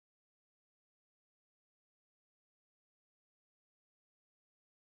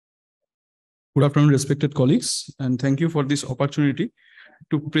Good afternoon, respected colleagues, and thank you for this opportunity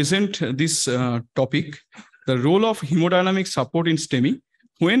to present this topic, the role of hemodynamic support in STEMI,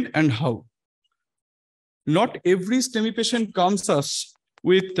 when and how. Not every STEMI patient comes us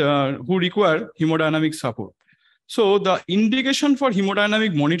with who require hemodynamic support. So the indication for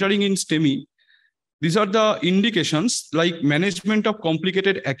hemodynamic monitoring in STEMI, these are the indications like management of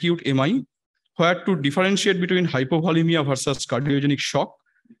complicated acute MI, where to differentiate between hypovolemia versus cardiogenic shock,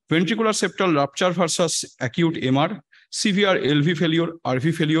 ventricular septal rupture versus acute MR, severe LV failure,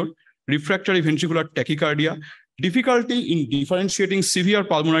 RV failure, refractory ventricular tachycardia, difficulty in differentiating severe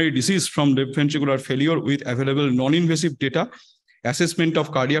pulmonary disease from left ventricular failure with available non-invasive data, assessment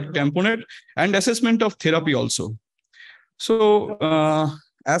of cardiac tamponade, and assessment of therapy also. So,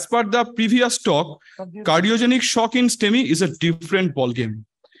 as per the previous talk, cardiogenic shock in STEMI is a different ballgame.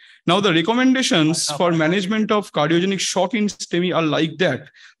 Now, the recommendations for management of cardiogenic shock in STEMI are like that.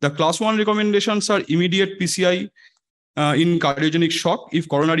 The class 1 recommendations are immediate PCI in cardiogenic shock if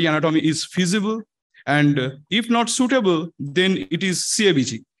coronary anatomy is feasible, and if not suitable, then it is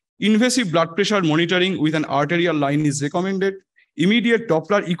CABG. Invasive blood pressure monitoring with an arterial line is recommended. Immediate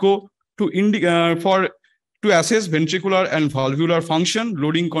Doppler echo to assess ventricular and valvular function,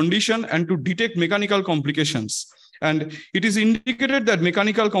 loading condition, and to detect mechanical complications. And it is indicated that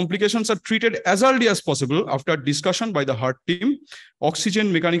mechanical complications are treated as early as possible after discussion by the heart team.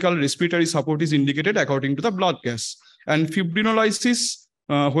 Oxygen mechanical respiratory support is indicated according to the blood gas. And fibrinolysis,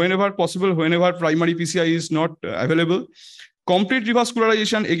 whenever possible, whenever primary PCI is not available. Complete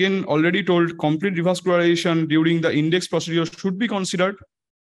revascularization, again, already told, complete revascularization during the index procedure should be considered.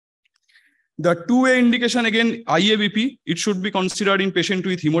 The two-way indication, again, IABP, it should be considered in patient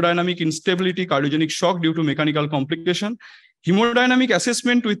with hemodynamic instability, cardiogenic shock due to mechanical complication. Hemodynamic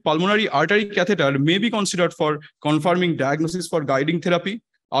assessment with pulmonary artery catheter may be considered for confirming diagnosis for guiding therapy.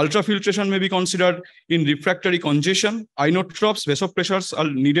 Ultrafiltration may be considered in refractory congestion. Inotropes, vasopressors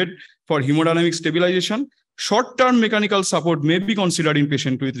are needed for hemodynamic stabilization. Short-term mechanical support may be considered in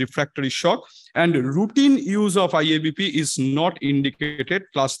patient with refractory shock, and routine use of IABP is not indicated,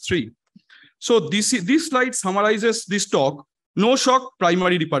 class 3. So this slide summarizes this talk. No shock,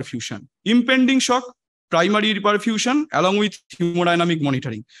 primary reperfusion. Impending shock, primary reperfusion along with hemodynamic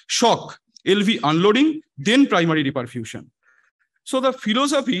monitoring. Shock, LV unloading, then primary reperfusion. So the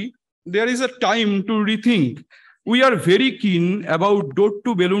philosophy, there is a time to rethink. We are very keen about dot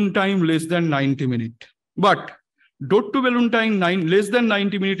to balloon time less than 90 minutes. But dot to balloon time less than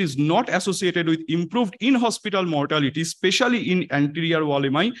 90 minutes is not associated with improved in-hospital mortality, especially in anterior wall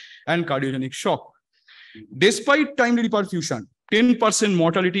MI and cardiogenic shock. Despite timely reperfusion, 10%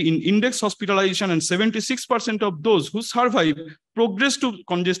 mortality in index hospitalization and 76% of those who survive progress to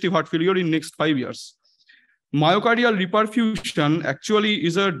congestive heart failure in next 5 years. Myocardial reperfusion actually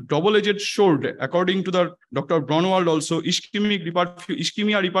is a double-edged sword. According to the Dr. Braunwald also, ischemia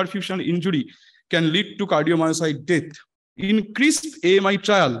reperfusion injury can lead to cardiomyocyte death. In CRISP AMI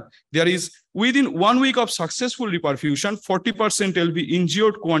trial, there is within 1 week of successful reperfusion, 40% LV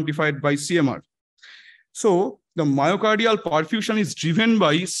injured quantified by CMR. So the myocardial perfusion is driven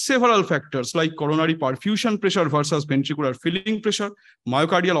by several factors like coronary perfusion pressure versus ventricular filling pressure,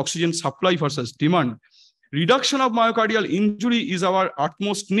 myocardial oxygen supply versus demand. Reduction of myocardial injury is our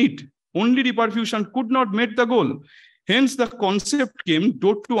utmost need. Only reperfusion could not meet the goal. Hence, the concept came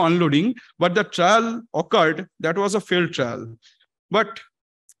dot to unloading, but the trial occurred, that was a failed trial. But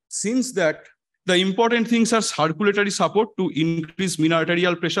since that, the important things are circulatory support to increase mean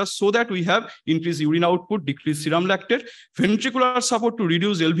arterial pressure so that we have increased urine output, decreased serum lactate, ventricular support to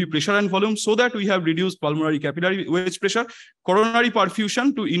reduce LV pressure and volume so that we have reduced pulmonary capillary wedge pressure, coronary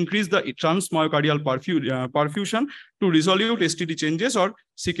perfusion to increase the transmyocardial perfusion to resolve STT changes or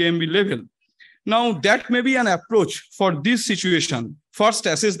CKMB level. Now, that may be an approach for this situation. First,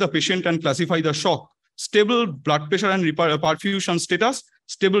 assess the patient and classify the shock. Stable blood pressure and perfusion status,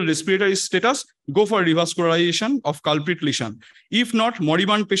 stable respiratory status, go for revascularization of culprit lesion. If not,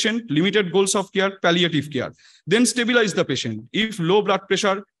 moribund patient, limited goals of care, palliative care. Then stabilize the patient. If low blood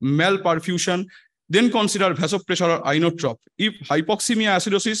pressure, malperfusion, then consider vasopressor or inotrope. If hypoxemia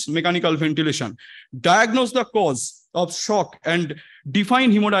acidosis, mechanical ventilation. Diagnose the cause of shock and define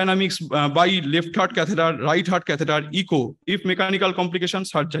hemodynamics by left heart catheter, right heart catheter, echo. If mechanical complication,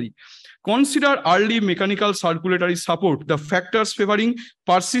 surgery. Consider early mechanical circulatory support, the factors favoring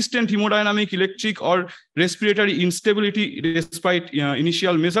persistent hemodynamic, electric, or respiratory instability despite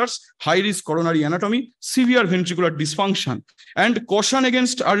initial measures, high-risk coronary anatomy, severe ventricular dysfunction, and caution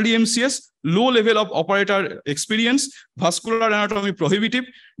against early MCS, low level of operator experience, vascular anatomy prohibitive,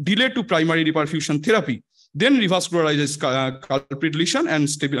 delay to primary reperfusion therapy. then revascularize culprit lesion and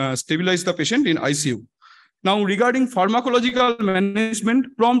stabilize the patient in ICU. Now, regarding pharmacological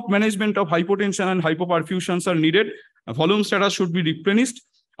management, prompt management of hypotension and hypoperfusions are needed. Volume status should be replenished.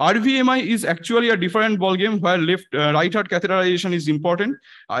 RVMI is actually a different ballgame where right heart catheterization is important.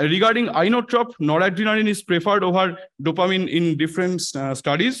 Regarding inotrope, noradrenaline is preferred over dopamine in different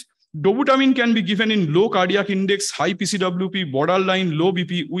studies. Dobutamine can be given in low cardiac index, high PCWP, borderline low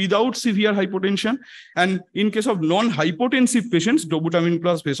BP without severe hypotension. And in case of non-hypotensive patients, dobutamine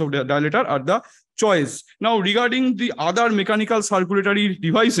plus vasodilator are the choice. Now, regarding the other mechanical circulatory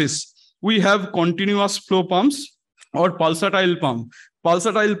devices, we have continuous flow pumps or pulsatile pump.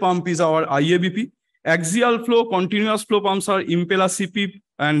 Pulsatile pump is our IABP. Axial flow, continuous flow pumps are Impella CP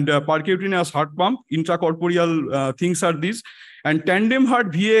and percutaneous heart pump. Intracorporeal things are these. And tandem heart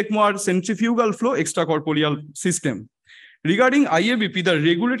VA ECMO are centrifugal flow extracorporeal system. Regarding IABP, the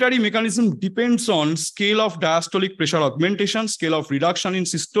regulatory mechanism depends on scale of diastolic pressure augmentation, scale of reduction in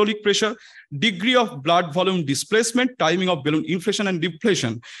systolic pressure, degree of blood volume displacement, timing of balloon inflation and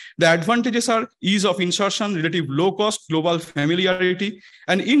deflation. The advantages are ease of insertion, relative low cost, global familiarity.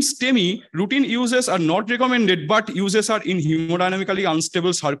 And in STEMI, routine uses are not recommended, but uses are in hemodynamically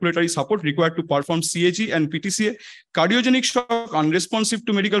unstable circulatory support required to perform CAG and PTCA, cardiogenic shock unresponsive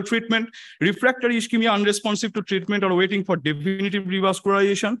to medical treatment, refractory ischemia unresponsive to treatment or waiting for definitive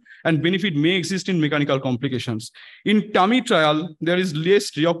revascularization, and benefit may exist in mechanical complications. In TAMI trial, there is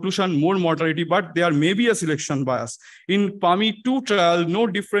less reocclusion, more mortality, but there may be a selection bias. In PAMI 2 trial, no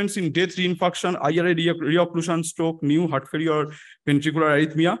difference in death, reinfarction, IRA reocclusion, stroke, new heart failure, ventricular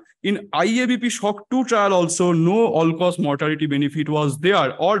arrhythmia. In IABP SHOCK 2 trial also, no all-cause mortality benefit was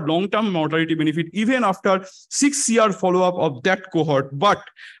there or long-term mortality benefit even after 6-year follow-up of that cohort. But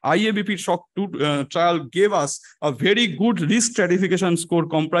IABP SHOCK 2 trial gave us a very good risk stratification score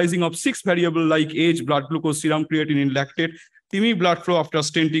comprising of 6 variables like age, blood glucose, serum creatinine, lactate, TIMI blood flow after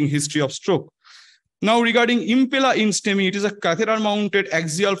stenting, history of stroke. Now, regarding Impella in STEMI, it is a catheter-mounted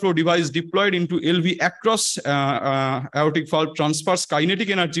axial flow device deployed into LV across aortic valve, transfers kinetic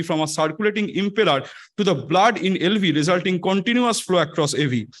energy from a circulating impeller to the blood in LV, resulting continuous flow across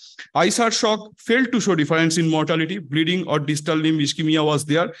AV. ISAR shock failed to show difference in mortality, bleeding or distal limb ischemia was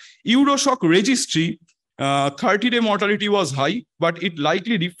there. Euroshock registry 30-day mortality was high, but it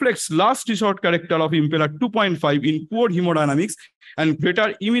likely reflects last resort character of impeller 2.5 in poor hemodynamics and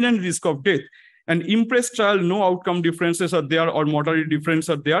greater imminent risk of death. And IMPRESS trial, no outcome differences are there or mortality difference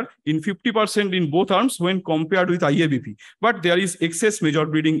are there in 50% in both arms when compared with IABP. But there is excess major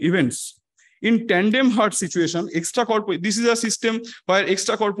bleeding events. In tandem heart situation, this is a system where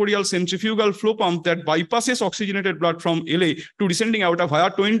extracorporeal centrifugal flow pump that bypasses oxygenated blood from LA to descending aorta via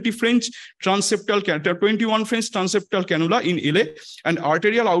 21 French transeptal cannula in LA and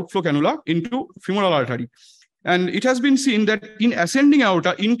arterial outflow cannula into femoral artery. And it has been seen that in ascending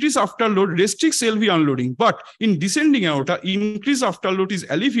aorta, increase afterload restricts LV unloading, but in descending aorta, increase afterload is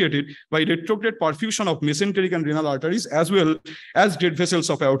alleviated by retrograde perfusion of mesenteric and renal arteries as well as dead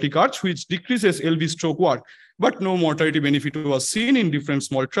vessels of aortic arch, which decreases LV stroke work, but no mortality benefit was seen in different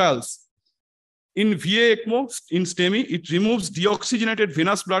small trials. In VA ECMO, in STEMI, it removes deoxygenated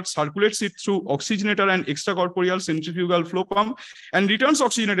venous blood, circulates it through oxygenator and extracorporeal centrifugal flow pump, and returns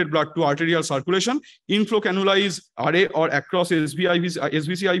oxygenated blood to arterial circulation. Inflow cannula is RA or across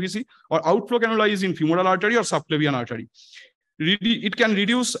SVC-IVC, or outflow cannula is in femoral artery or subclavian artery. It can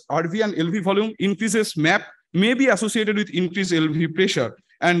reduce RV and LV volume, increases MAP, may be associated with increased LV pressure.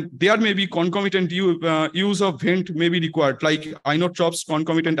 And there may be concomitant use of vent may be required, like inotropes,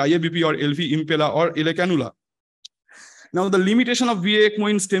 concomitant IABP or LV impella or LA cannula. Now, the limitation of VA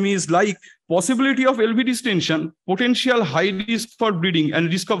ECMO in STEMI is like possibility of LV distension, potential high risk for bleeding,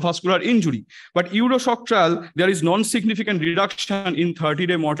 and risk of vascular injury. But Euroshock trial, there is non-significant reduction in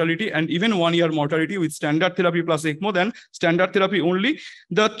 30-day mortality and even 1-year mortality with standard therapy plus ECMO than standard therapy only.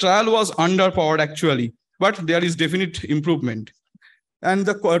 The trial was underpowered actually, but there is definite improvement. And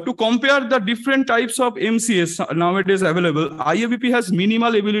to compare the different types of MCS nowadays available, IABP has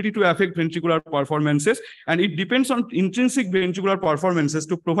minimal ability to affect ventricular performances, and it depends on intrinsic ventricular performances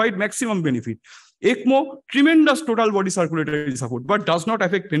to provide maximum benefit. ECMO, tremendous total body circulatory support, but does not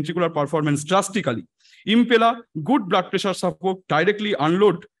affect ventricular performance drastically. Impella, good blood pressure support, directly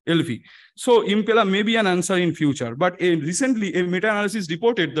unload LV. So Impella may be an answer in future, but recently a meta-analysis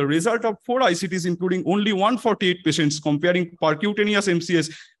reported the result of 4 ICTs, including only 148 patients comparing percutaneous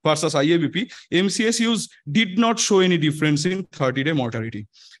MCS versus IABP. MCS use did not show any difference in 30-day mortality.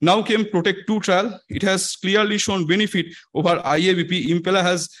 Now came PROTECT 2 trial. It has clearly shown benefit over IABP. Impella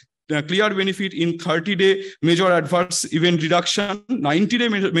has clear benefit in 30-day major adverse event reduction, 90-day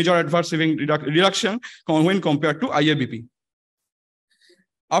major adverse event reduction when compared to IABP.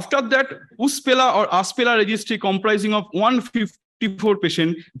 After that, USPELA or ASPELA registry comprising of 154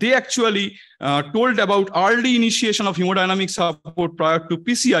 patients, they actually told about early initiation of hemodynamic support prior to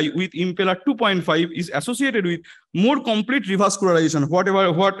PCI with Impella 2.5 is associated with more complete revascularization. What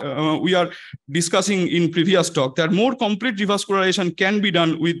we are discussing in previous talk, that more complete revascularization can be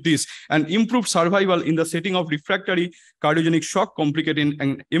done with this and improved survival in the setting of refractory cardiogenic shock complicating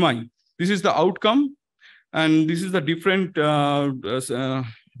an MI. This is the outcome, and this is the different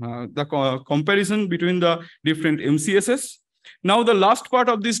comparison between the different MCSs. Now, the last part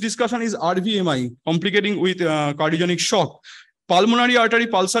of this discussion is RVMI, complicating with cardiogenic shock. Pulmonary artery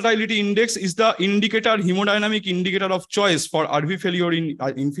pulsatility index is the indicator, hemodynamic indicator of choice for RV failure in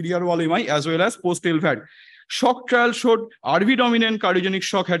inferior wall MI as well as post-LVAD. Shock trial showed RV dominant cardiogenic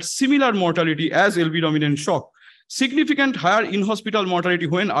shock had similar mortality as LV dominant shock. Significant higher in-hospital mortality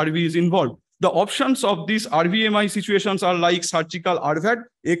when RV is involved. The options of these RVMI situations are like surgical RVAD,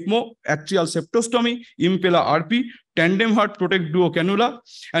 ECMO, atrial septostomy, Impella RP, tandem heart protect duo cannula,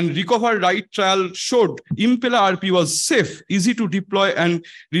 and recover right trial showed Impella RP was safe, easy to deploy, and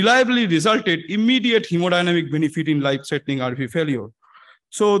reliably resulted immediate hemodynamic benefit in life-threatening RV failure.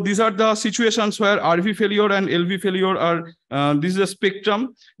 So these are the situations where RV failure and LV failure are, this is a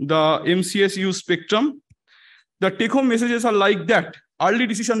spectrum, the MCSU spectrum. The take-home messages are like that. Early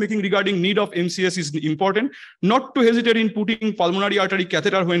decision-making regarding need of MCS is important. Not to hesitate in putting pulmonary artery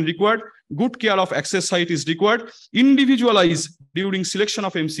catheter when required. Good care of access site is required. Individualize during selection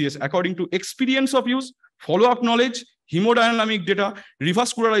of MCS according to experience of use, follow-up knowledge, hemodynamic data,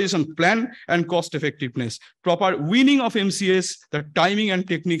 revascularization plan, and cost effectiveness. Proper weaning of MCS, the timing and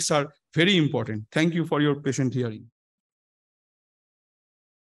techniques are very important. Thank you for your patient hearing.